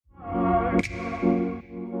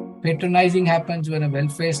Patronizing happens when a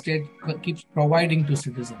welfare state keeps providing to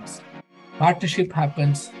citizens. Partnership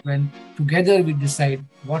happens when together we decide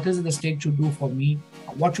what is the state should do for me,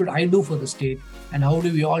 what should I do for the state, and how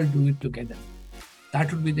do we all do it together.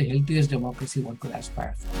 That would be the healthiest democracy one could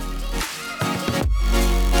aspire for.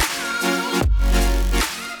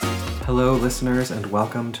 Hello, listeners, and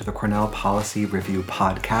welcome to the Cornell Policy Review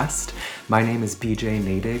podcast. My name is BJ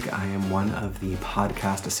Nadig. I am one of the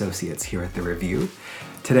podcast associates here at the Review.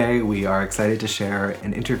 Today, we are excited to share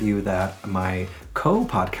an interview that my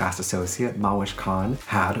co-podcast associate, Mawish Khan,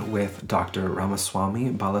 had with Dr. Ramaswamy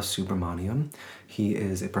Balasubramaniam. He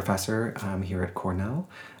is a professor here at Cornell,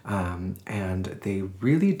 and they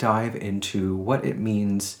really dive into what it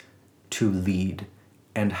means to lead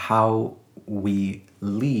and how we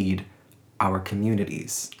lead our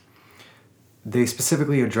communities. They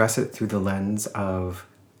specifically address it through the lens of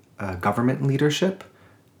government leadership,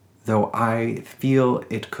 though I feel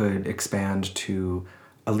it could expand to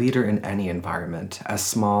a leader in any environment, as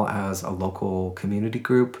small as a local community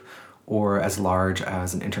group or as large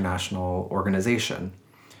as an international organization.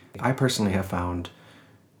 I personally have found,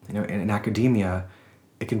 in academia,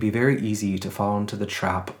 it can be very easy to fall into the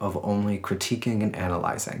trap of only critiquing and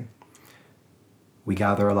analyzing. We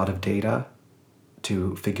gather a lot of data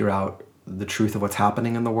to figure out the truth of what's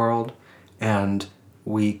happening in the world, and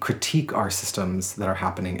we critique our systems that are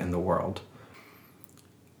happening in the world.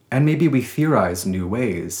 And maybe we theorize new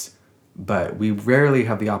ways, but we rarely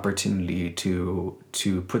have the opportunity to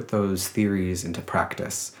put those theories into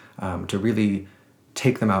practice, to really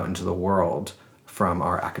take them out into the world from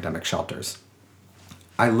our academic shelters.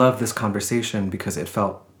 I love this conversation because it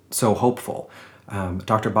felt so hopeful.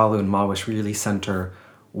 Dr. Balu and Mawish really center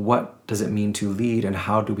what does it mean to lead and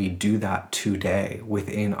how do we do that today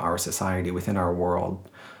within our society, within our world.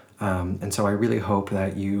 And so I really hope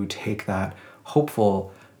that you take that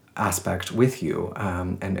hopeful aspect with you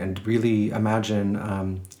and really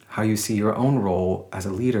imagine how you see your own role as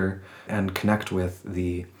a leader and connect with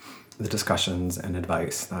the discussions and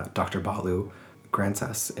advice that Dr. Balu grants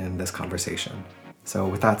us in this conversation. So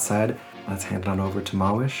with that said, let's hand it on over to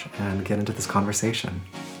Mawish and get into this conversation.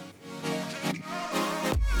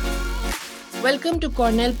 Welcome to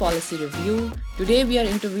Cornell Policy Review. Today we are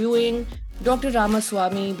interviewing Dr.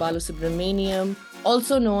 Ramaswamy Balasubramaniam,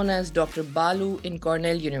 also known as Dr. Balu in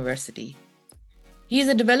Cornell University. He is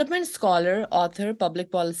a development scholar, author,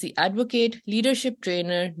 public policy advocate, leadership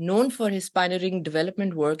trainer, known for his pioneering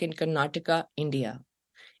development work in Karnataka, India.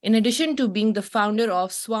 In addition to being the founder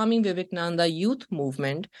of Swami Vivekananda Youth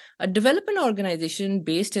Movement, a development organization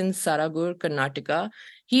based in Saragur, Karnataka,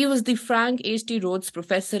 he was the Frank H.T. Rhodes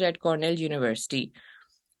Professor at Cornell University,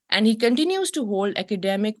 and he continues to hold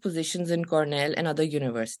academic positions in Cornell and other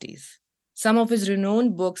universities. Some of his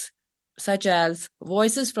renowned books, such as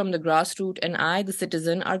Voices from the Grassroots and I, the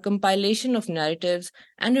Citizen, are compilation of narratives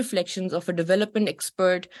and reflections of a development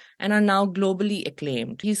expert and are now globally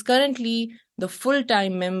acclaimed. He is currently the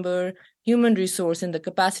full-time member, Human Resource in the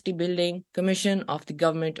Capacity Building Commission of the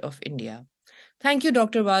Government of India. Thank you,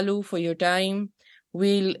 Dr. Balu, for your time.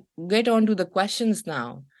 We'll get on to the questions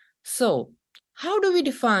now. So, how do we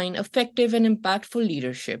define effective and impactful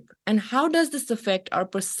leadership? And how does this affect our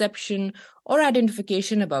perception or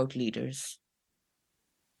identification about leaders?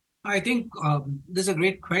 I think this is a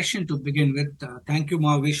great question to begin with. Thank you,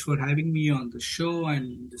 Mawish, for having me on the show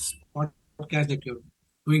and this podcast that you're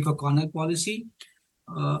doing for Cornell Policy.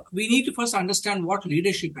 We need to first understand what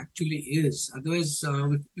leadership actually is. Otherwise,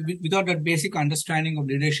 without that basic understanding of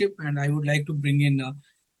leadership, and I would like to bring in a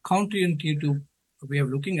counterintuitive way of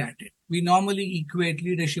looking at it. We normally equate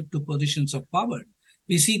leadership to positions of power.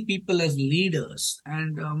 We see people as leaders,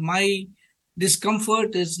 and my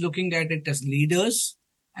discomfort is looking at it as leaders,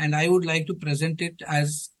 and I would like to present it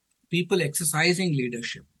as people exercising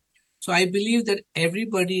leadership. So I believe that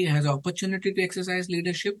everybody has opportunity to exercise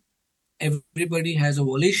leadership. Everybody has a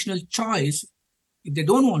volitional choice if they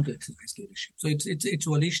don't want to exercise leadership. So it's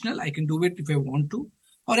volitional. I can do it if I want to,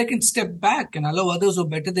 or I can step back and allow others who are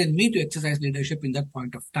better than me to exercise leadership in that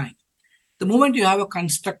point of time. The moment you have a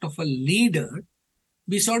construct of a leader,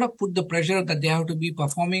 we sort of put the pressure that they have to be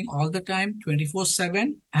performing all the time,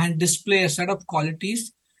 24/7, and display a set of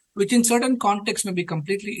qualities which in certain contexts may be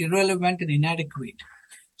completely irrelevant and inadequate.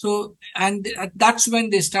 So, and that's when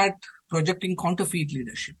they start projecting counterfeit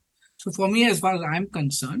leadership. So for me, as far as I'm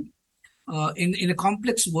concerned, in a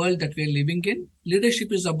complex world that we're living in,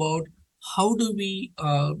 leadership is about how do we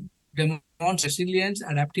demonstrate resilience,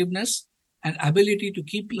 adaptiveness, and ability to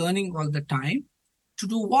keep learning all the time to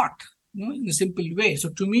do what? In a simple way. So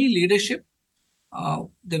to me, leadership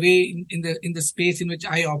the way in the space in which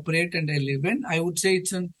I operate and I live in, I would say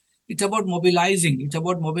it's about mobilizing. It's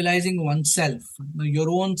about mobilizing oneself, your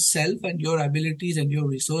own self, and your abilities and your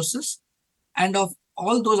resources, and of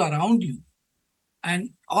all those around you.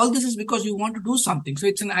 And all this is because you want to do something. So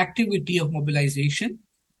it's an activity of mobilization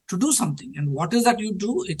to do something. And what is that you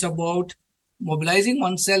do? It's about mobilizing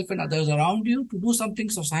oneself and others around you to do something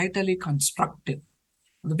societally constructive.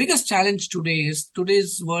 The biggest challenge today is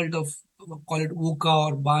today's world of, call it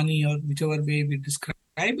VUCA or BANI or whichever way we describe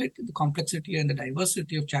it, the complexity and the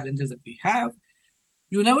diversity of challenges that we have.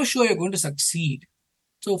 You're never sure you're going to succeed.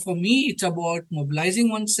 So for me, it's about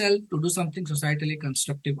mobilizing oneself to do something societally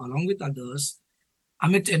constructive along with others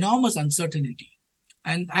amidst enormous uncertainty.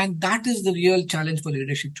 And that is the real challenge for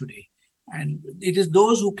leadership today. And it is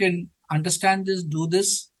those who can understand this, do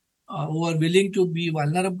this, who are willing to be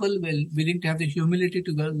vulnerable, willing to have the humility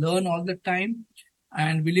to learn all the time,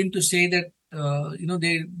 and willing to say that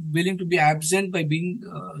they're willing to be absent by being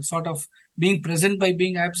sort of being present by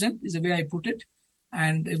being absent is the way I put it.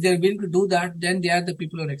 And if they're willing to do that, then they are the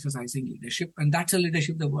people who are exercising leadership, and that's a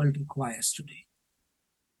leadership the world requires today.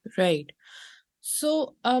 Right.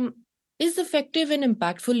 So, is effective and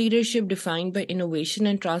impactful leadership defined by innovation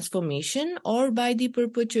and transformation or by the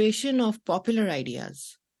perpetuation of popular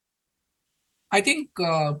ideas? I think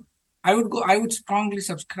I would strongly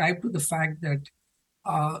subscribe to the fact that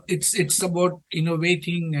it's about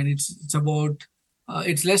innovating, and it's about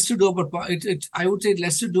it's less to do about it's I would say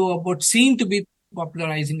less to do about seem to be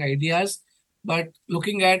popularizing ideas, but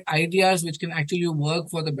looking at ideas which can actually work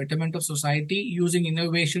for the betterment of society, using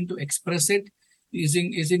innovation to express it,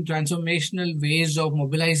 using transformational ways of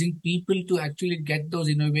mobilizing people to actually get those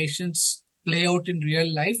innovations play out in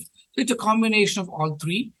real life. So it's a combination of all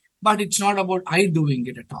three, but it's not about I doing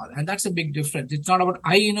it at all. And that's a big difference. It's not about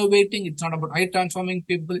I innovating. It's not about I transforming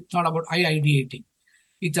people. It's not about I ideating.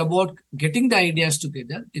 It's about getting the ideas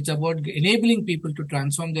together. It's about enabling people to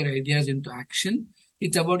transform their ideas into action.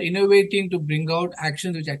 It's about innovating to bring out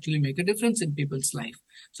actions which actually make a difference in people's life.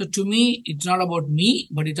 So to me, it's not about me,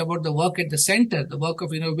 but it's about the work at the center, the work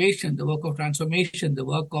of innovation, the work of transformation, the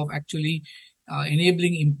work of actually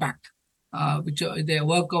enabling impact, which the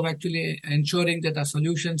work of actually ensuring that our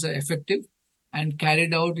solutions are effective and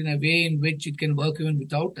carried out in a way in which it can work even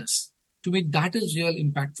without us. To me, that is real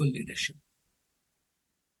impactful leadership.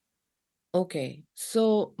 Okay,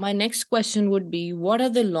 so my next question would be, what are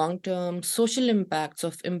the long term social impacts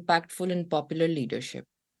of impactful and popular leadership?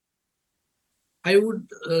 I would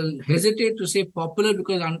hesitate to say popular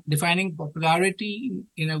because I'm defining popularity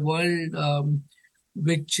in a world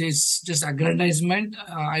which is just aggrandizement.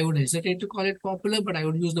 I would hesitate to call it popular, but I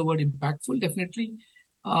would use the word impactful definitely.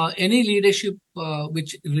 Any leadership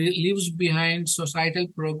which leaves behind societal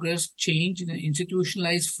progress, change in an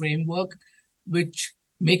institutionalized framework, which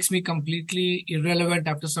makes me completely irrelevant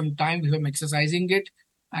after some time if I'm exercising it,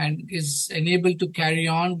 and is enabled to carry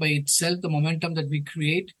on by itself the momentum that we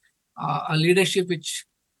create, a leadership which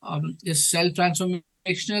is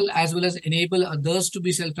self-transformational as well as enable others to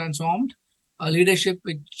be self-transformed, a leadership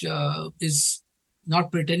which is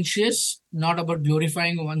not pretentious, not about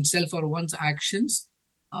glorifying oneself or one's actions.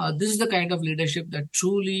 This is the kind of leadership that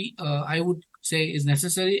truly, I would say, is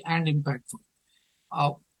necessary and impactful.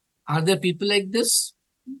 Uh, are there people like this?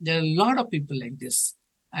 There are a lot of people like this,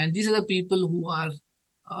 and these are the people who are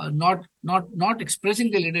not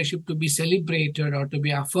expressing their leadership to be celebrated or to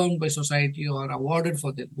be affirmed by society or awarded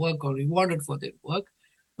for their work or rewarded for their work,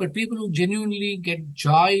 but people who genuinely get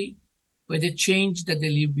joy by the change that they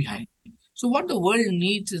leave behind. So what the world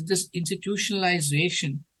needs is this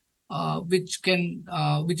institutionalization,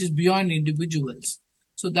 which is beyond individuals.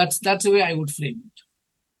 So that's the way I would frame it.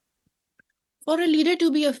 For a leader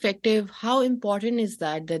to be effective, how important is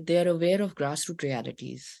that they are aware of grassroots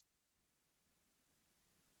realities?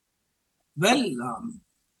 Well,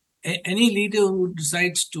 any leader who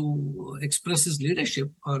decides to express his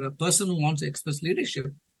leadership, or a person who wants to express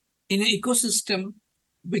leadership in an ecosystem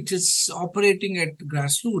which is operating at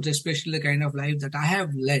grassroots, especially the kind of life that I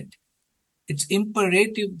have led, it's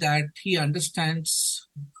imperative that he understands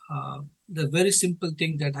the very simple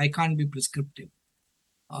thing that I can't be prescriptive.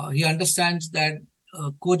 He understands that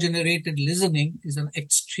co-generated listening is an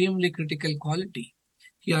extremely critical quality.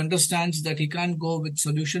 He understands that he can't go with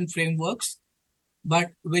solution frameworks,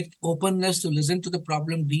 but with openness to listen to the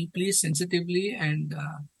problem deeply, sensitively, and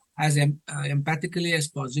as empathically as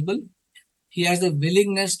possible. He has the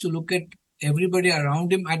willingness to look at everybody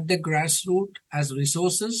around him at the grassroots as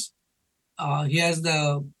resources. He has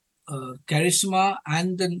the charisma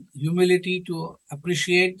and the humility to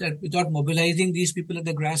appreciate that without mobilizing these people at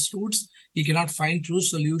the grassroots, he cannot find true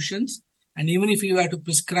solutions. And even if you were to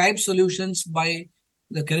prescribe solutions by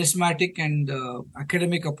the charismatic and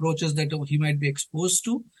academic approaches that he might be exposed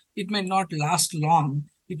to, it may not last long.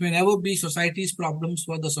 It may never be society's problems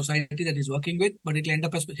for the society that he's working with, but it will end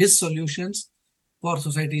up as his solutions for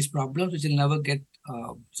society's problems, which will never get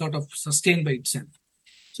sort of sustained by itself.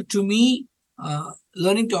 So to me,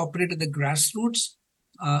 learning to operate at the grassroots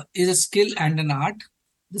is a skill and an art.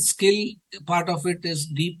 The skill part of it is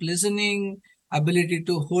deep listening, ability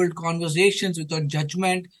to hold conversations without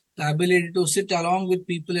judgment, the ability to sit along with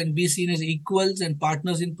people and be seen as equals and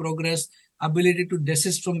partners in progress, ability to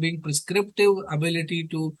desist from being prescriptive, ability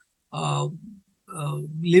to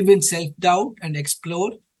live in self doubt and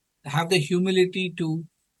explore, have the humility to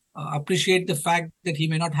appreciate the fact that he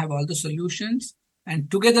may not have all the solutions. And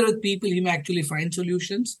together with people, he may actually find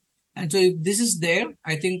solutions. And so, if this is there,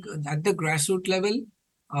 I think at the grassroots level,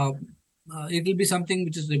 uh, it will be something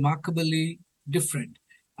which is remarkably different.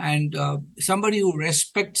 And somebody who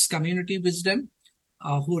respects community wisdom,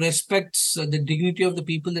 who respects the dignity of the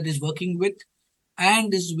people that is working with,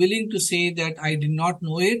 and is willing to say that I did not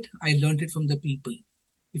know it, I learned it from the people.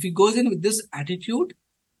 If he goes in with this attitude,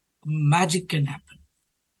 magic can happen.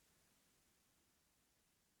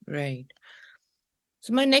 Right.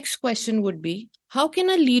 So, my next question would be, how can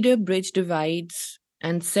a leader bridge divides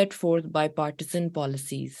and set forth bipartisan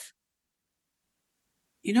policies?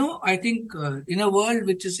 I think in a world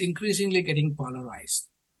which is increasingly getting polarized,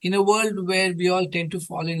 in a world where we all tend to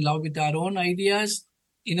fall in love with our own ideas,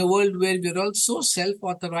 in a world where we're all so self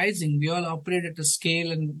authorizing, we all operate at a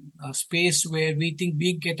scale and a space where we think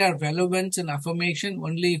we get our relevance and affirmation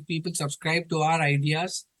only if people subscribe to our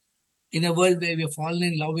ideas. In a world where we've fallen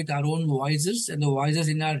in love with our own voices and the voices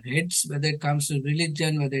in our heads, whether it comes to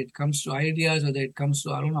religion, whether it comes to ideas, whether it comes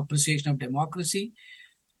to our own appreciation of democracy,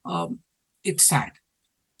 um, it's sad.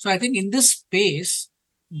 So I think in this space,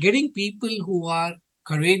 getting people who are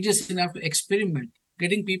courageous enough to experiment,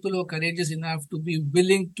 getting people who are courageous enough to be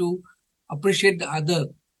willing to appreciate the other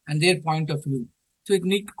and their point of view. So it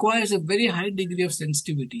requires a very high degree of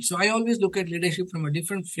sensitivity. So I always look at leadership from a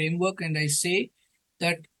different framework, and I say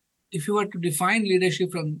that if you were to define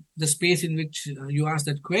leadership from the space in which you asked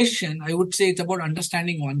that question, I would say it's about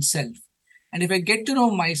understanding oneself. And if I get to know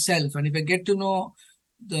myself, and if I get to know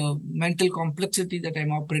the mental complexity that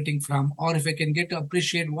I'm operating from, or if I can get to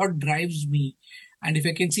appreciate what drives me, and if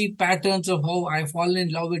I can see patterns of how I fall in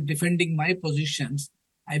love with defending my positions,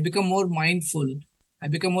 I become more mindful, I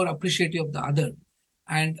become more appreciative of the other.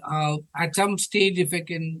 And at some stage, if I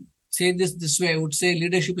can say this way, I would say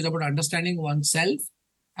leadership is about understanding oneself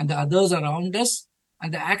and the others around us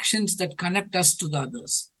and the actions that connect us to the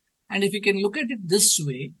others. And if we can look at it this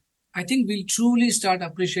way, I think we'll truly start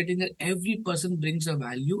appreciating that every person brings a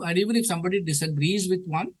value. And even if somebody disagrees with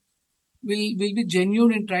one, we'll be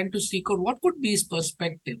genuine in trying to seek out what could be his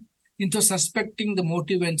perspective. Instead of suspecting the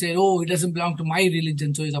motive and say, oh, he doesn't belong to my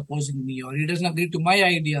religion, so he's opposing me, or he doesn't agree to my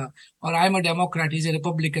idea, or I'm a Democrat, he's a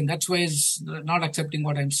Republican, that's why he's not accepting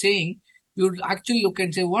what I'm saying. We would actually look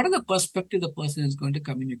and say, what are the perspective the person is going to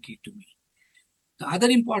communicate to me? The other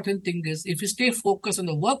important thing is if you stay focused on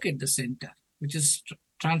the work at the center, which is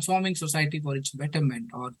transforming society for its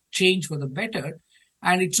betterment or change for the better,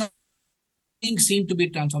 and it's not being seen to be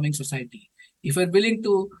transforming society. If we're willing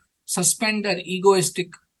to suspend our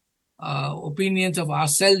egoistic opinions of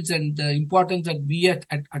ourselves and the importance that we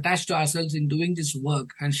attach to ourselves in doing this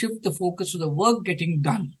work and shift the focus to the work getting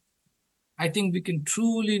done, I think we can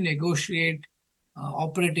truly negotiate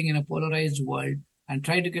operating in a polarized world and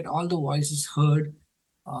try to get all the voices heard,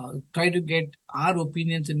 try to get our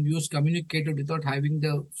opinions and views communicated without having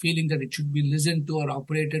the feeling that it should be listened to or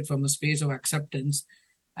operated from a space of acceptance.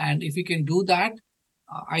 And if we can do that,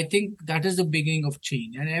 I think that is the beginning of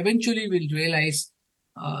change. And eventually we'll realize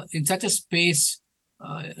in such a space,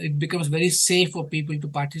 it becomes very safe for people to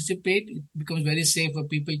participate. It becomes very safe for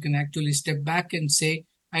people can actually step back and say,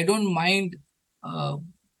 I don't mind uh,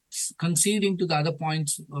 conceding to the other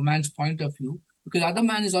points, a man's point of view, because the other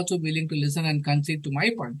man is also willing to listen and concede to my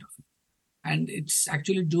point of view. And it's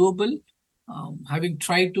actually doable. Having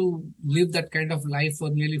tried to live that kind of life for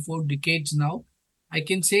nearly 4 decades now, I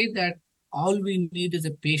can say that all we need is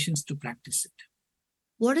a patience to practice it.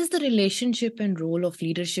 What is the relationship and role of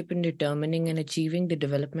leadership in determining and achieving the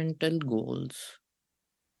developmental goals?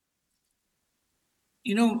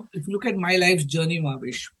 If you look at my life's journey,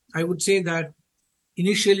 Mavish, I would say that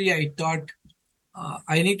initially I thought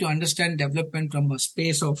I need to understand development from a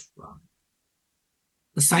space of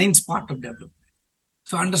the science part of development.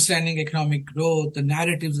 So understanding economic growth, the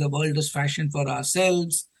narratives the world is fashioned for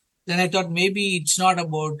ourselves. Then I thought maybe it's not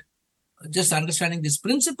about just understanding these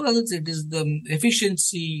principles. It is the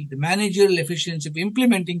efficiency, the managerial efficiency of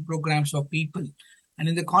implementing programs for people. And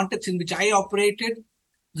in the context in which I operated,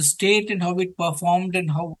 the state and how it performed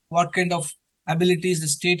and how what kind of abilities the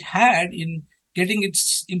state had in getting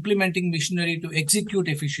its implementing machinery to execute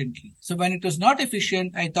efficiently. So when it was not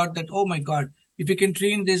efficient, I thought that, oh my God, if you can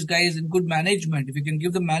train these guys in good management, if you can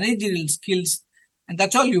give them managerial skills, and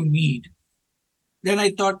that's all you need, then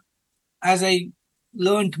I thought, as I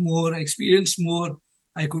learned more, experienced more,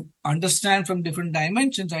 I could understand from different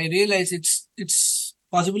dimensions. I realized it's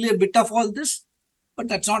possibly a bit of all this, but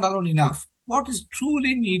that's not alone enough. What is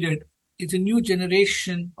truly needed is a new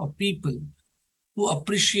generation of people who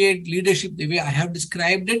appreciate leadership the way I have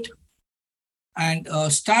described it, and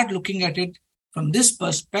start looking at it from this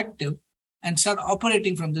perspective and start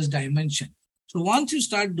operating from this dimension. So once you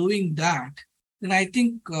start doing that, then I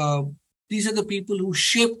think these are the people who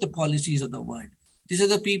shape the policies of the world. These are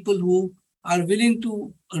the people who are willing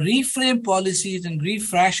to reframe policies and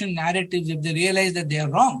refashion narratives if they realize that they are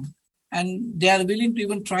wrong. And they are willing to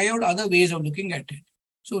even try out other ways of looking at it.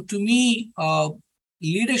 So to me,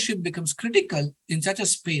 leadership becomes critical in such a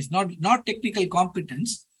space, not technical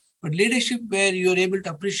competence, but leadership where you are able to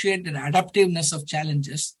appreciate the adaptiveness of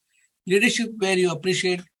challenges, leadership where you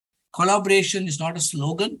appreciate collaboration is not a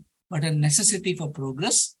slogan, but a necessity for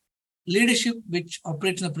progress, leadership which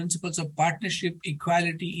operates on the principles of partnership,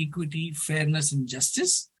 equality, equity, fairness, and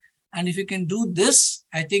justice. And if you can do this,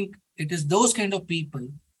 I think it is those kind of people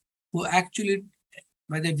who actually,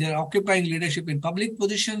 whether they're occupying leadership in public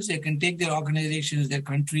positions, they can take their organizations, their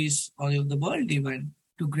countries, or the world even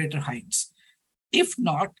to greater heights. If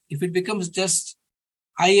not, if it becomes just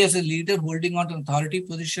I as a leader holding on to an authority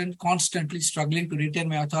position, constantly struggling to retain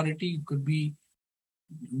my authority, it could be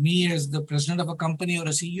me as the president of a company or a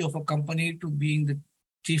CEO of a company to being the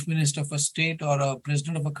chief minister of a state or a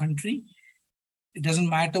president of a country. It doesn't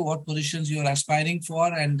matter what positions you are aspiring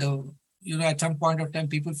for, and at some point of time,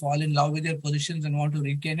 people fall in love with their positions and want to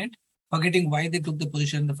retain it, forgetting why they took the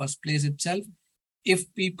position in the first place itself.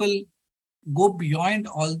 If people go beyond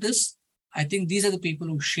all this, I think these are the people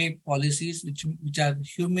who shape policies which are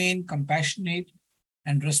humane, compassionate,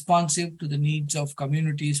 and responsive to the needs of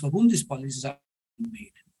communities for whom these policies are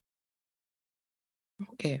made.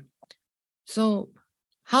 Okay. So,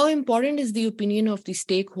 how important is the opinion of the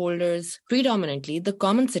stakeholders, predominantly the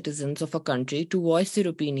common citizens of a country, to voice their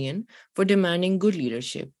opinion for demanding good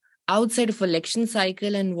leadership outside of election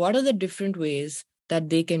cycle, and what are the different ways that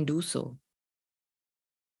they can do so?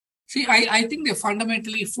 See, I think there are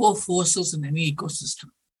fundamentally four forces in any ecosystem,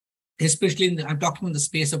 especially I'm talking in the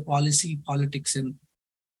space of policy, politics, and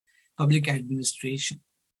public administration.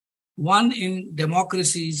 One, in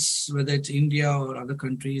democracies, whether it's India or other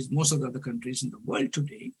countries, most of the other countries in the world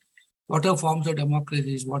today, whatever forms of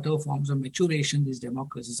democracies, whatever forms of maturation these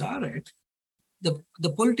democracies are at, the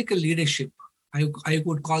political leadership, I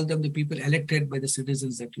would call them the people elected by the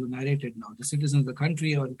citizens that you narrated now, the citizens of the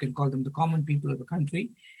country, or you can call them the common people of the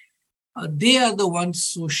country. They are the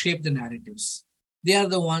ones who shape the narratives. They are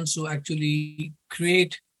the ones who actually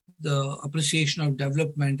create the appreciation of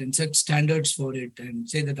development and set standards for it and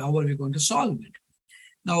say that how are we going to solve it.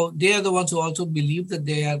 Now, they are the ones who also believe that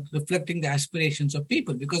they are reflecting the aspirations of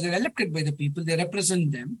people because they're elected by the people, they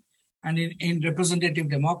represent them. And in representative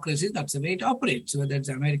democracy, that's the way it operates, whether it's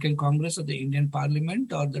the American Congress or the Indian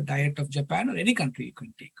Parliament or the Diet of Japan or any country you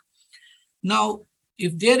can take. Now,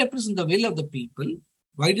 if they represent the will of the people,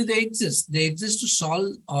 why do they exist? They exist to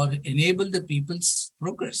solve or enable the people's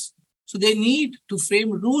progress. So they need to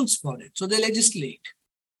frame rules for it. So they legislate.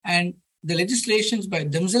 And the legislations by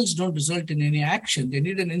themselves don't result in any action. They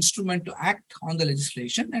need an instrument to act on the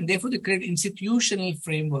legislation. And therefore, they create institutional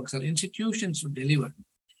frameworks or institutions to deliver.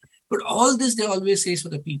 But all this, they always say, is for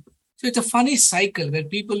the people. So it's a funny cycle where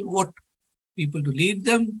people vote people to lead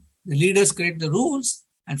them. The leaders create the rules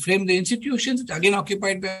and frame the institutions, again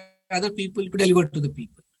occupied by other people to deliver to the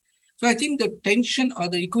people. So I think the tension or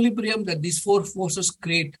the equilibrium that these four forces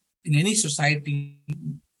create in any society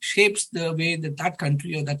shapes the way that that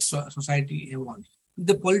country or that society evolves. If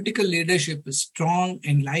the political leadership is strong,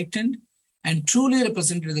 enlightened, and truly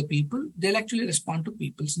representative of the people, they'll actually respond to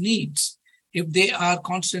people's needs. If they are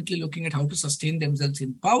constantly looking at how to sustain themselves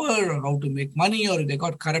in power or how to make money, or if they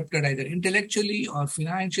got corrupted either intellectually or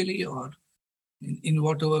financially or in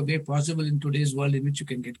whatever way possible in today's world in which you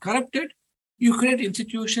can get corrupted, you create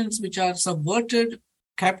institutions which are subverted,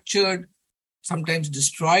 captured, sometimes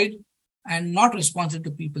destroyed, and not responsive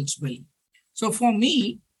to people's will. So for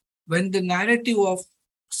me, when the narrative of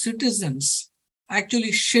citizens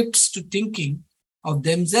actually shifts to thinking of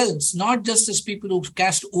themselves, not just as people who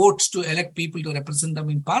cast votes to elect people to represent them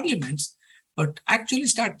in parliaments, but actually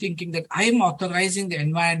start thinking that I am authorizing the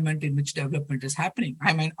environment in which development is happening.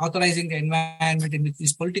 I am authorizing the environment in which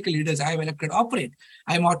these political leaders I have elected operate.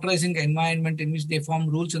 I am authorizing the environment in which they form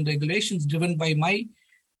rules and regulations driven by my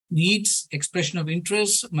needs, expression of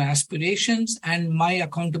interests, my aspirations, and my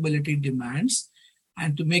accountability demands,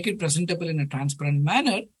 and to make it presentable in a transparent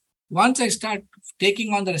manner. Once I start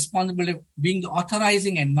taking on the responsibility of being the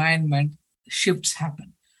authorizing environment, shifts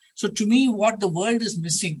happen. So, to me, what the world is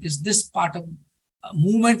missing is this part of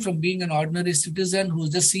movement from being an ordinary citizen who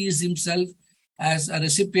just sees himself as a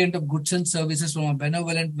recipient of goods and services from a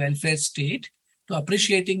benevolent welfare state to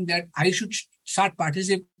appreciating that I should start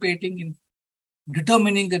participating in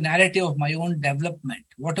determining the narrative of my own development,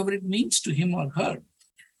 whatever it means to him or her.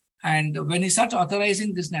 And when he starts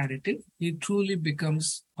authorizing this narrative, he truly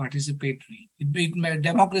becomes participatory.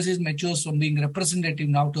 Democracy matures from being representative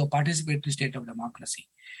now to a participatory state of democracy.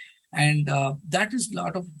 And that is a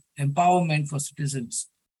lot of empowerment for citizens.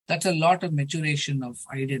 That's a lot of maturation of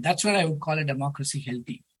ideas. That's where I would call a democracy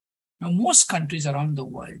healthy. Now, most countries around the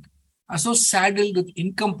world are so saddled with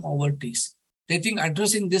income poverties. They think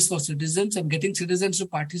addressing this for citizens and getting citizens to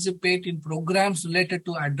participate in programs related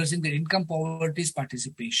to addressing their income poverty is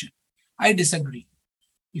participation. I disagree.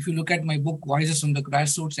 If you look at my book, Voices from the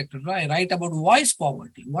Grassroots, etc., I write about voice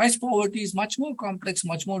poverty. Voice poverty is much more complex,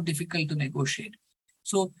 much more difficult to negotiate.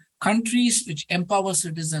 So, countries which empower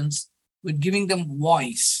citizens with giving them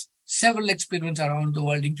voice, several experiments around the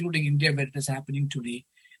world, including India, where it is happening today.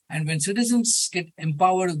 And when citizens get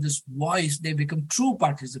empowered with this voice, they become true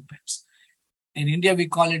participants. In India, we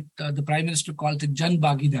call it, the Prime Minister calls it Jan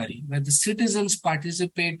Bhagidari, where the citizens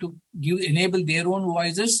participate to enable their own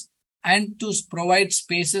voices and to provide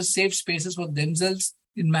spaces, safe spaces for themselves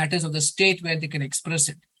in matters of the state where they can express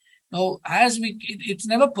it. Now, it's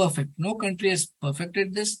never perfect. No country has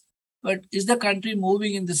perfected this, but is the country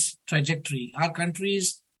moving in this trajectory? Our country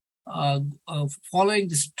is following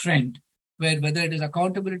this trend where whether it is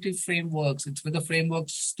accountability frameworks, it's whether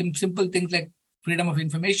frameworks, simple things like Freedom of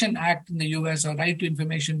Information Act in the US or Right to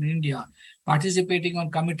Information in India, participating on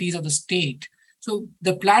committees of the state. So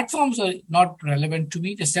the platforms are not relevant to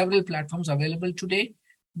me. There are several platforms available today,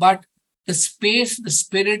 but the space, the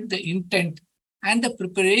spirit, the intent, and the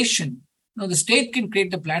preparation. The state can create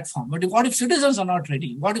the platform, but what if citizens are not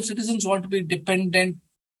ready? What if citizens want to be dependent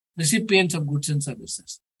recipients of goods and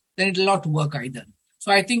services? Then it will not work either.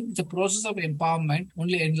 So I think the process of empowerment,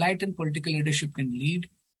 only enlightened political leadership can lead.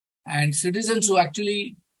 And citizens who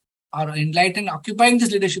actually are enlightened, occupying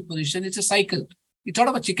this leadership position, it's a cycle. It's sort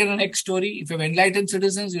of a chicken and egg story. If you have enlightened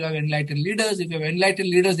citizens, you have enlightened leaders. If you have enlightened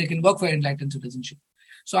leaders, they can work for enlightened citizenship.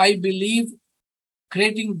 So I believe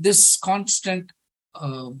creating this constant,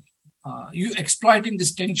 you exploiting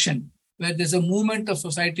this tension where there's a movement of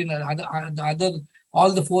society and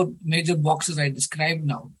all the four major boxes I described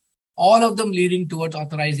now, all of them leading towards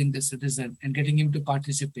authorizing the citizen and getting him to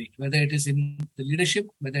participate, whether it is in the leadership,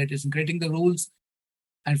 whether it is in creating the rules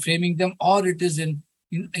and framing them, or it is in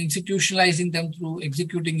institutionalizing them through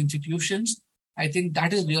executing institutions. I think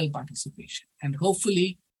that is real participation. And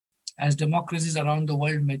hopefully, as democracies around the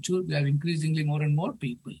world mature, we have increasingly more and more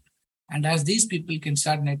people. And as these people can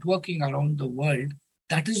start networking around the world,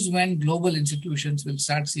 that is when global institutions will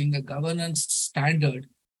start seeing a governance standard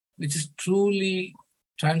which is truly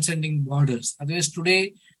transcending borders. Otherwise,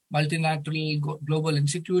 today, multilateral global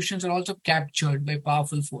institutions are also captured by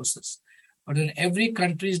powerful forces. But when every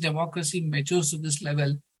country's democracy matures to this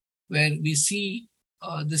level, where we see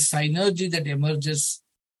this synergy that emerges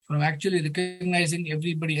from actually recognizing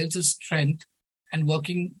everybody else's strength and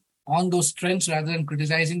working on those strengths rather than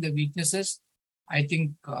criticizing the weaknesses, I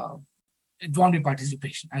think it won't be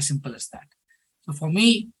participation, as simple as that. So for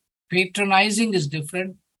me, patronizing is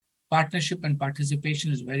different. Partnership and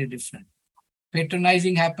participation is very different.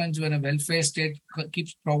 Patronizing happens when a welfare state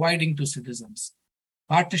keeps providing to citizens.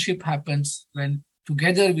 Partnership happens when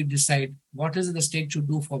together we decide what is it the state should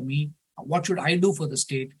do for me, what should I do for the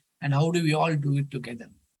state, and how do we all do it together.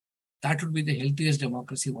 That would be the healthiest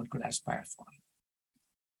democracy one could aspire for.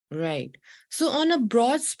 Right. So, on a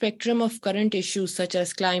broad spectrum of current issues such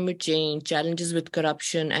as climate change, challenges with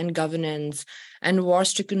corruption and governance, and war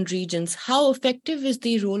stricken regions, how effective is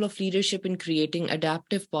the role of leadership in creating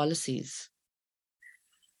adaptive policies?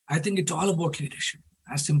 I think it's all about leadership,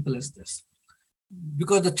 as simple as this.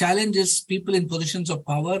 Because the challenge is people in positions of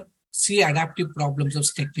power see adaptive problems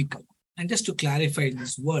as technical. And just to clarify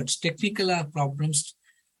these words, technical are problems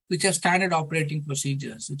which have standard operating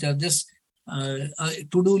procedures, which are just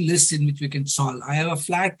to-do lists in which we can solve. I have a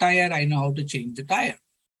flat tire, I know how to change the tire.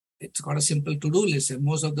 It's got a simple to-do list, and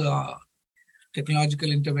most of the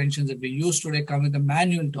technological interventions that we use today come with a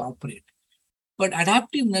manual to operate. But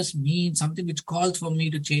adaptiveness means something which calls for me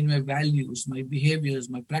to change my values, my behaviors,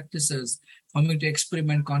 my practices, for me to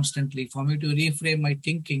experiment constantly, for me to reframe my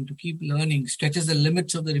thinking, to keep learning, stretches the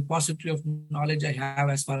limits of the repository of knowledge I have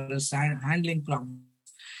as far as handling problems.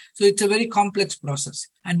 So it's a very complex process.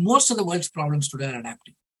 And most of the world's problems today are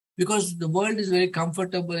adaptive because the world is very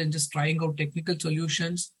comfortable in just trying out technical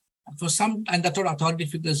solutions for some, and that's what authority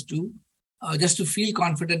figures do, just to feel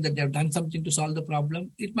confident that they have done something to solve the problem.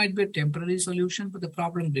 It might be a temporary solution, but the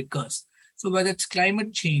problem recurs. So whether it's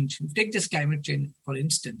climate change, take just climate change for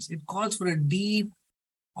instance, it calls for a deep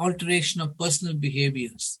alteration of personal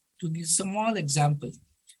behaviors. To give small examples,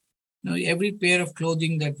 every pair of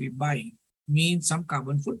clothing that we buy means some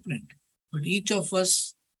carbon footprint. But each of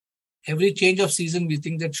us, every change of season, we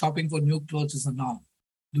think that shopping for new clothes is a norm.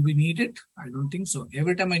 Do we need it? I don't think so.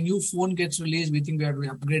 Every time a new phone gets released, we think we have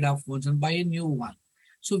to upgrade our phones and buy a new one.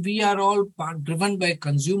 So we are all driven by a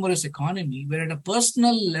consumerist economy, where at a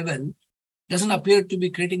personal level, doesn't appear to be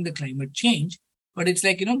creating the climate change, but it's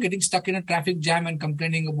like, getting stuck in a traffic jam and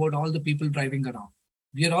complaining about all the people driving around.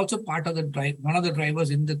 We are also part of the one of the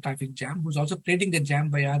drivers in the traffic jam who's also creating the jam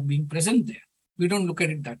by our being present there. We don't look at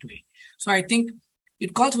it that way. So I think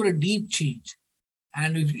it calls for a deep change.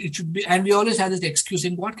 And it should be, and we always have this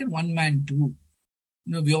excusing, what can one man do?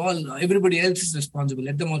 Everybody else is responsible.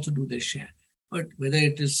 Let them also do their share. But whether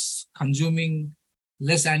it is consuming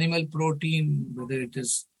less animal protein, whether it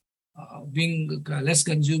is being less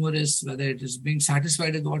consumerist, whether it is being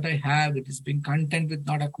satisfied with what I have, it is being content with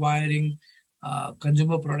not acquiring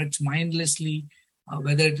consumer products mindlessly,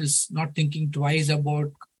 whether it is not thinking twice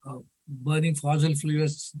about burning fossil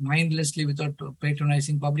fuels mindlessly without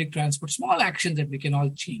patronizing public transport, small actions that we can all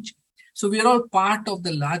change. So we are all part of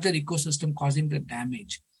the larger ecosystem causing the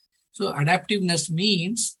damage. So adaptiveness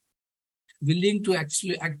means willing to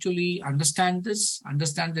actually understand this,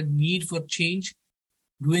 understand the need for change,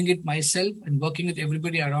 doing it myself and working with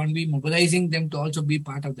everybody around me, mobilizing them to also be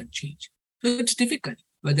part of that change. So it's difficult,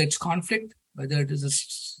 whether it's conflict, whether it is a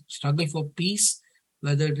struggle for peace,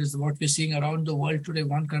 whether it is what we're seeing around the world today,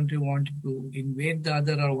 one country wanting to invade the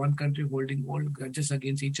other, or one country holding old grudges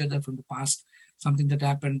against each other from the past, something that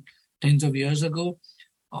happened tens of years ago,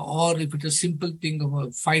 or if it's a simple thing of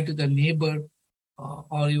a fight with a neighbor,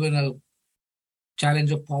 or even a challenge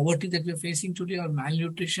of poverty that we're facing today, or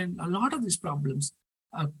malnutrition, a lot of these problems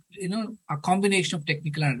are, a combination of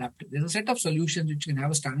technical and adaptive. There's a set of solutions which can have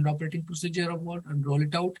a standard operating procedure of what and roll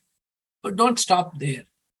it out, but don't stop there.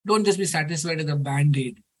 Don't just be satisfied with a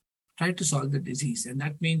band-aid. Try to solve the disease, and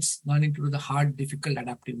that means learning to do the hard, difficult,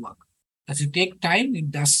 adaptive work. Does it take time? It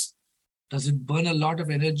does. Does it burn a lot of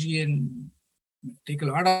energy and take a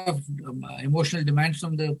lot of emotional demands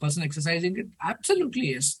from the person exercising it? Absolutely,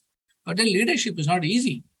 yes. But then leadership is not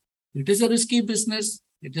easy. It is a risky business.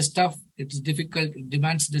 It is tough. It is difficult. It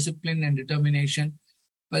demands discipline and determination.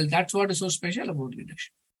 Well, that's what is so special about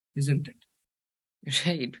leadership, isn't it?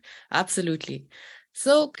 Right, absolutely.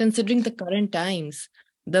 So, considering the current times,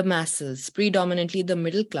 the masses, predominantly the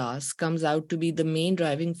middle class, comes out to be the main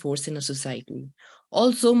driving force in a society.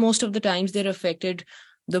 Also, most of the times they're affected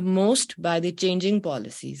the most by the changing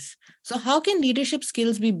policies. So, how can leadership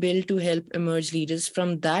skills be built to help emerge leaders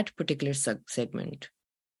from that particular segment?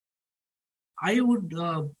 I would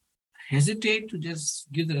hesitate to just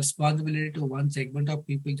give the responsibility to one segment of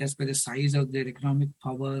people just by the size of their economic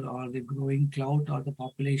power or the growing clout or the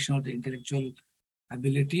population or the intellectual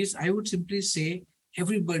abilities. I would simply say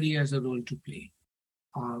everybody has a role to play.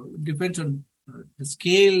 Depends on the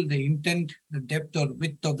scale, the intent, the depth or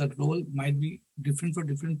width of that role might be different for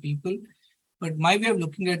different people. But my way of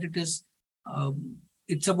looking at it is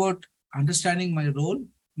it's about understanding my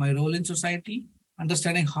role in society,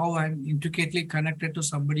 understanding how I'm intricately connected to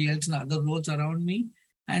somebody else and other roles around me,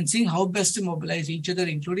 and seeing how best to mobilize each other,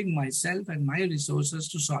 including myself and my resources,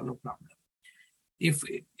 to solve a problem. If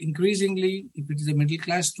increasingly, if it is a middle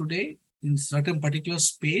class today in certain particular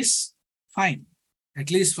space, fine.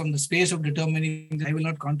 At least from the space of determining that I will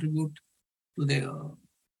not contribute to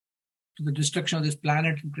the destruction of this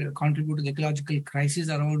planet, contribute to the ecological crisis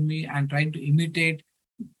around me, and trying to imitate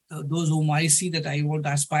those whom I see that I want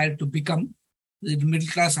to aspire to become. The middle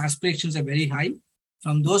class aspirations are very high.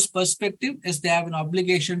 From those perspectives, as they have an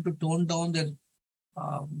obligation to tone down their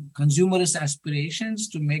consumerist aspirations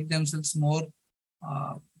to make themselves more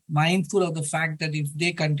mindful of the fact that if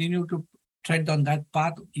they continue to tread on that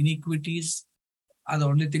path, inequities are the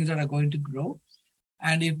only things that are going to grow.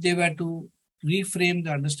 And if they were to reframe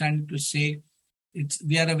the understanding to say,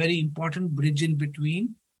 we are a very important bridge in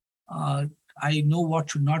between. I know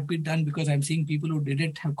what should not be done because I'm seeing people who did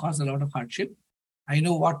it have caused a lot of hardship. I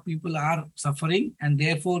know what people are suffering, and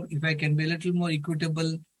therefore, if I can be a little more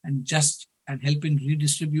equitable and just and help in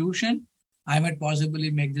redistribution, I might possibly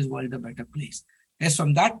make this world a better place. Yes,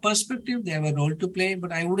 from that perspective, they have a role to play,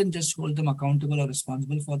 but I wouldn't just hold them accountable or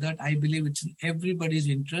responsible for that. I believe it's in everybody's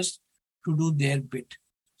interest to do their bit.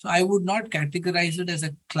 So I would not categorize it as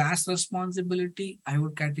a class responsibility. I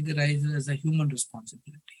would categorize it as a human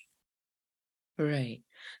responsibility. Right.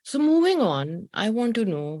 So moving on, I want to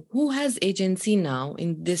know who has agency now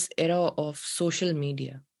in this era of social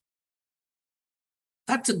media?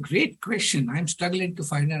 That's a great question. I'm struggling to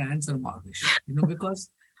find an answer, Marvish. Because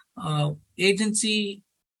agency,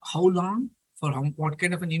 how long, for how, what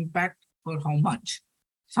kind of an impact, for how much?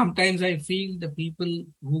 Sometimes I feel the people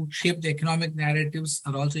who shape the economic narratives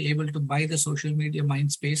are also able to buy the social media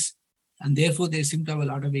mind space, and therefore they seem to have a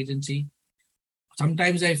lot of agency.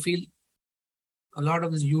 Sometimes I feel a lot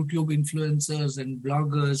of these YouTube influencers and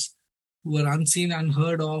bloggers who are unseen,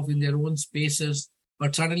 unheard of in their own spaces,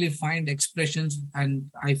 but suddenly find expressions.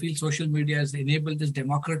 And I feel social media has enabled this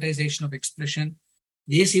democratization of expression.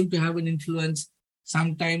 They seem to have an influence.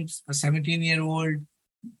 Sometimes a 17-year-old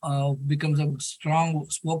becomes a strong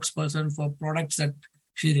spokesperson for products that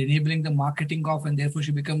she's enabling the marketing of, and therefore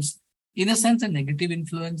she becomes, in a sense, a negative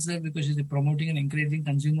influencer because she's promoting and encouraging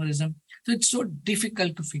consumerism. So it's so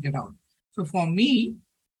difficult to figure out. So for me,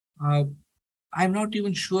 uh, I'm not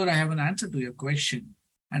even sure I have an answer to your question,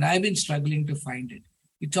 and I've been struggling to find it.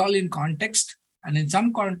 It's all in context, and in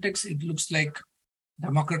some contexts, it looks like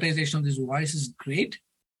democratization of this voice is great.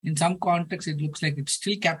 In some contexts, it looks like it's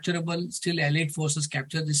still capturable, still elite forces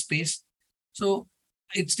capture this space. So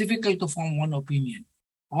it's difficult to form one opinion.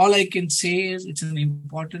 All I can say is it's an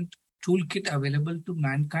important toolkit available to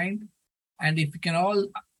mankind. And if we can all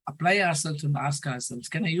apply ourselves and ask ourselves,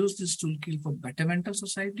 can I use this toolkit for betterment of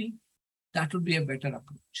society? That would be a better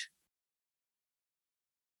approach.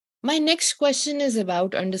 My next question is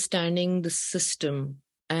about understanding the system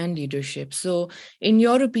and leadership. So, in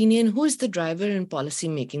your opinion, who is the driver in policy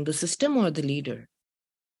making, the system or the leader?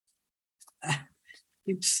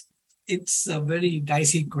 It's it's a very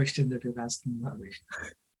dicey question that you're asking, Bhavesh.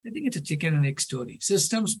 I think it's a chicken and egg story.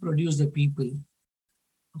 Systems produce the people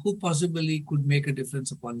who possibly could make a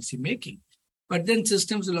difference of policy making. But then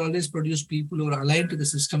systems will always produce people who are aligned to the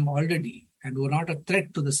system already and who are not a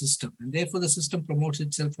threat to the system. And therefore the system promotes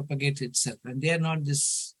itself, propagates itself. And they're not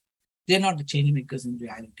the change makers in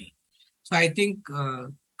reality. So I think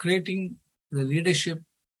creating the leadership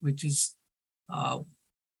which is uh,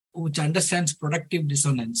 which understands productive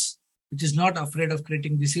dissonance, which is not afraid of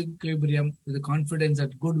creating disequilibrium with the confidence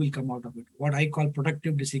that good will come out of it. What I call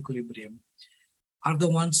productive disequilibrium are the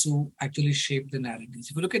ones who actually shape the narratives.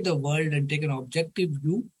 If you look at the world and take an objective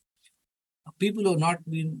view, people who are not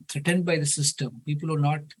being threatened by the system, people who are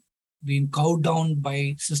not being cowed down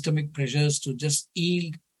by systemic pressures to just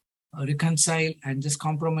yield, reconcile, and just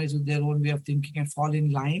compromise with their own way of thinking and fall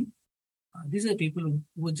in line, these are people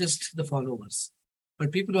who are just the followers.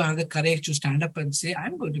 But people who have the courage to stand up and say,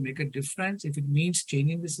 I'm going to make a difference if it means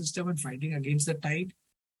changing the system and fighting against the tide,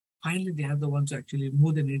 finally they are the ones who actually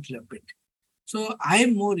move the needle a bit. So I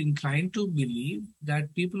am more inclined to believe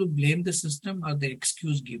that people who blame the system are the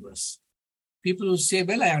excuse givers. People who say,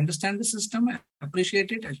 well, I understand the system, I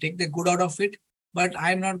appreciate it, I'll take the good out of it, but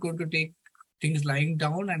I'm not going to take things lying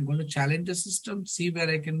down. I'm going to challenge the system, see where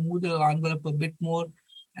I can move the envelope a bit more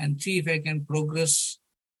and see if I can progress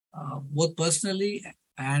both personally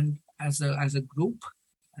and as a group,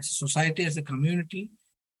 as a society, as a community,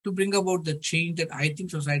 to bring about the change that I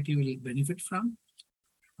think society will benefit from.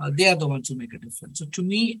 They are the ones who make a difference. So to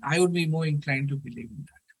me, I would be more inclined to believe in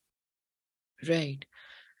that. Right.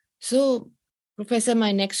 So, Professor,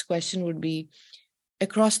 my next question would be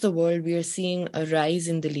across the world, we are seeing a rise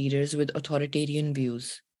in the leaders with authoritarian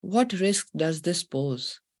views. What risk does this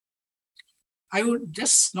pose? I would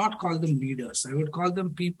just not call them leaders. I would call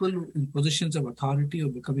them people in positions of authority or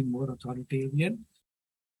becoming more authoritarian.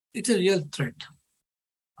 It's a real threat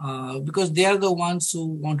because they are the ones who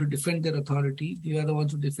want to defend their authority. They are the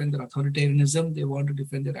ones who defend their authoritarianism. They want to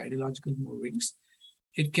defend their ideological movings.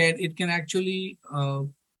 It can actually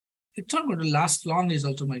it's not going to last long is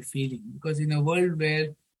also my feeling because in a world where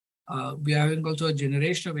we are having also a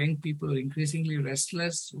generation of young people who are increasingly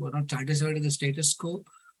restless, who are not satisfied with the status quo,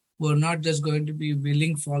 who are not just going to be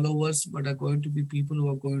willing followers, but are going to be people who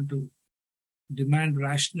are going to demand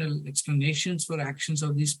rational explanations for actions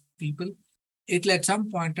of these people. It'll at some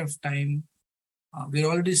point of time, we're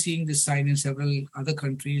already seeing this sign in several other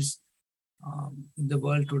countries in the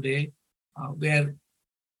world today, where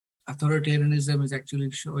authoritarianism is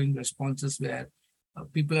actually showing responses where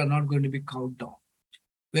people are not going to be cowed down.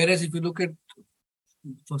 Whereas if you look at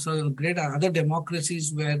for some great other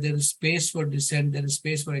democracies where there is space for dissent, there is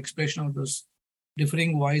space for expression of those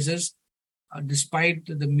differing voices, despite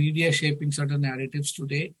the media shaping certain narratives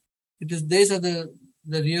today. It is these are the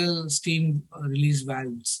real steam release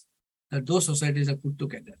valves that those societies are put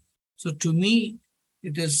together. So to me,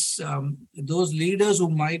 it is those leaders who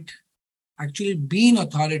might actually be in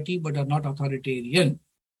authority but are not authoritarian,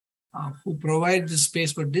 who provide the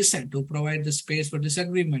space for dissent, who provide the space for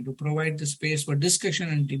disagreement, who provide the space for discussion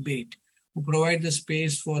and debate, who provide the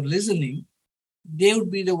space for listening, they would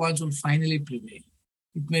be the ones who will finally prevail.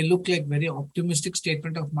 It may look like very optimistic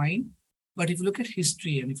statement of mine, but if you look at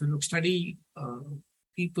history and if you study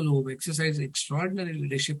people who have exercised extraordinary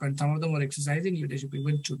leadership, and some of them are exercising leadership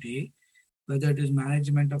even today, whether it is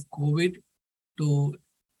management of COVID to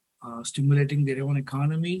stimulating their own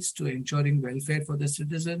economies, to ensuring welfare for the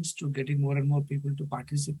citizens, to getting more and more people to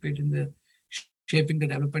participate in the shaping the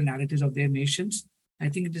development narratives of their nations. I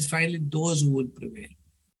think it is finally those who will prevail.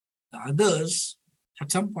 The others,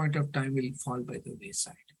 at some point of time, will fall by the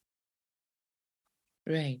wayside.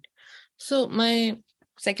 Right. So my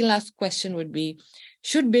second last question would be,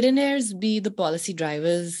 should billionaires be the policy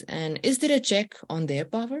drivers, and is there a check on their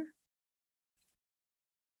power?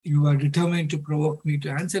 You are determined to provoke me to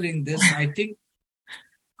answering this. I think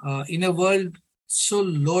in a world so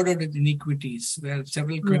loaded with inequities, where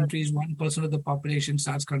several countries, 1% of the population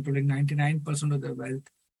starts controlling 99% of the wealth,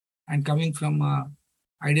 and coming from a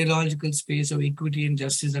ideological space of equity and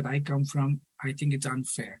justice that I come from, I think it's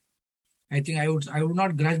unfair. I would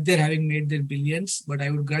not grudge their having made their billions, but I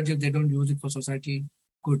would grudge if they don't use it for society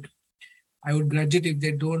good. I would grudge it if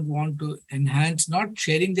they don't want to enhance, not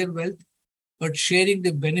sharing their wealth, but sharing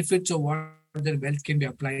the benefits of what their wealth can be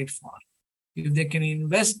applied for. If they can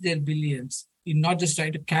invest their billions in not just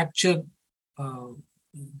trying to capture uh,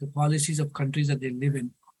 the policies of countries that they live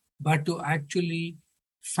in, but to actually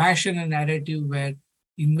fashion a narrative where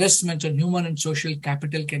investments on human and social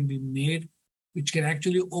capital can be made, which can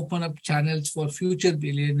actually open up channels for future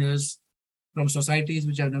billionaires from societies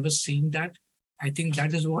which have never seen that. I think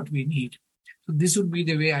that is what we need. So this would be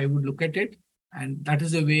the way I would look at it, and that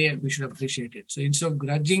is the way we should appreciate it. So instead of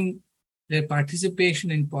grudging their participation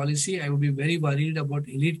in policy, I would be very worried about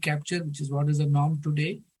elite capture, which is what is the norm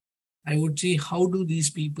today. I would see how do these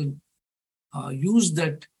people use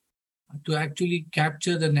that to actually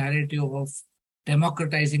capture the narrative of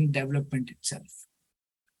democratizing development itself.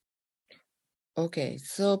 Okay,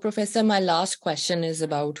 so Professor, my last question is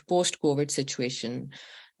about post-COVID situation.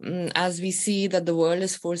 As we see that the world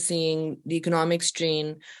is foreseeing the economic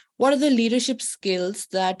strain, what are the leadership skills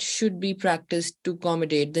that should be practiced to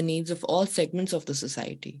accommodate the needs of all segments of the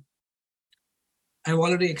society? I've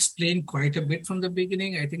already explained quite a bit from the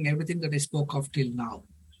beginning. I think everything that I spoke of till now,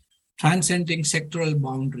 transcending sectoral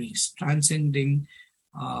boundaries, transcending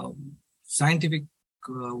scientific,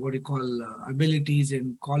 what do you call, abilities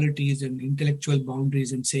and qualities and intellectual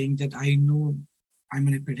boundaries, and saying that I know I'm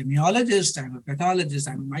an epidemiologist, I'm a pathologist,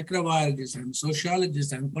 I'm a microbiologist, I'm a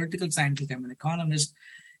sociologist, I'm a political scientist, I'm an economist,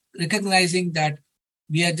 recognizing that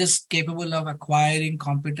we are just capable of acquiring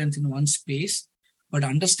competence in one space, but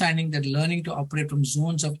understanding that learning to operate from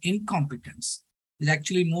zones of incompetence is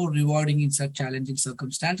actually more rewarding in such challenging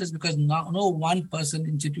circumstances, because no one person,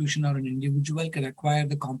 institution, or an individual can acquire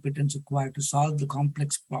the competence required to solve the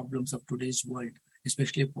complex problems of today's world,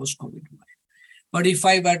 especially a post-COVID world. But if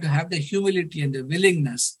I were to have the humility and the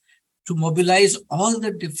willingness to mobilize all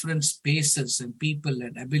the different spaces and people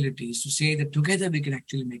and abilities to say that together we can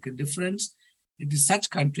actually make a difference, it is such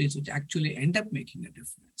countries which actually end up making a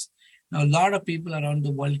difference. Now, a lot of people around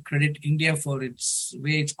the world credit India for its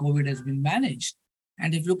way its COVID has been managed.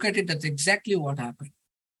 And if you look at it, that's exactly what happened.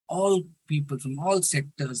 All people from all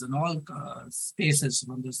sectors and all spaces,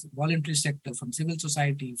 from the voluntary sector, from civil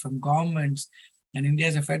society, from governments, and India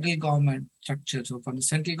is a federal government structure. So from the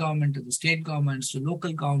central government to the state governments to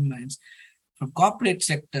local governments, from corporate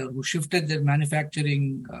sector who shifted their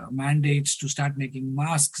manufacturing mandates to start making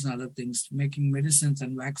masks and other things, making medicines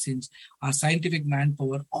and vaccines, our scientific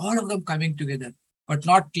manpower, all of them coming together, but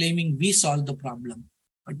not claiming we solved the problem,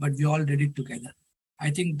 but we all did it together. I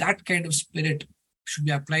think that kind of spirit should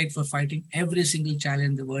be applied for fighting every single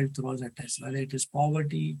challenge the world throws at us, whether it is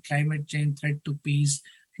poverty, climate change, threat to peace,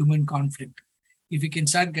 human conflict. If we can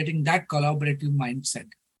start getting that collaborative mindset,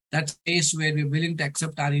 that space where we're willing to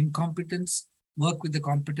accept our incompetence, work with the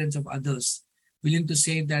competence of others, willing to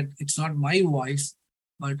say that it's not my voice,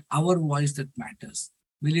 but our voice that matters,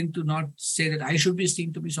 willing to not say that I should be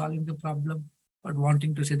seen to be solving the problem, but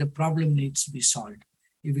wanting to say the problem needs to be solved.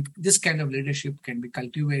 This kind of leadership can be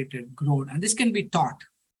cultivated, grown, and this can be taught.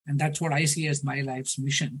 And that's what I see as my life's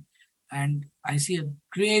mission. And I see a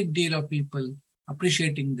great deal of people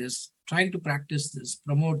appreciating this, trying to practice this,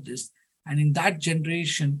 promote this. And in that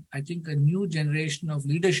generation, I think a new generation of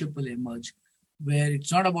leadership will emerge where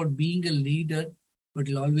it's not about being a leader, but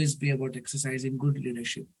it'll always be about exercising good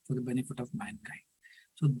leadership for the benefit of mankind.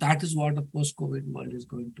 So that is what a post-COVID world is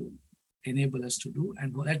going to enable us to do.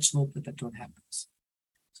 And let's hope that that's what happens.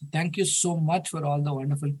 So thank you so much for all the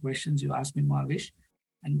wonderful questions you asked me, Mavish,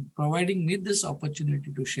 and providing me this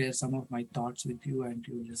opportunity to share some of my thoughts with you and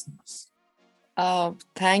your listeners.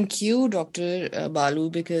 Thank you, Dr. Balu,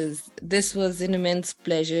 because this was an immense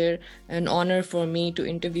pleasure, an honor for me to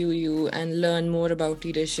interview you and learn more about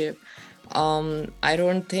leadership. I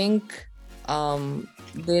don't think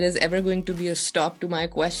there is ever going to be a stop to my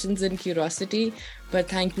questions and curiosity, but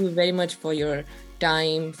thank you very much for your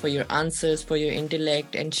time, for your answers, for your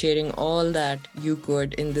intellect, and sharing all that you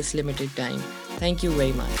could in this limited time. Thank you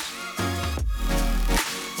very much.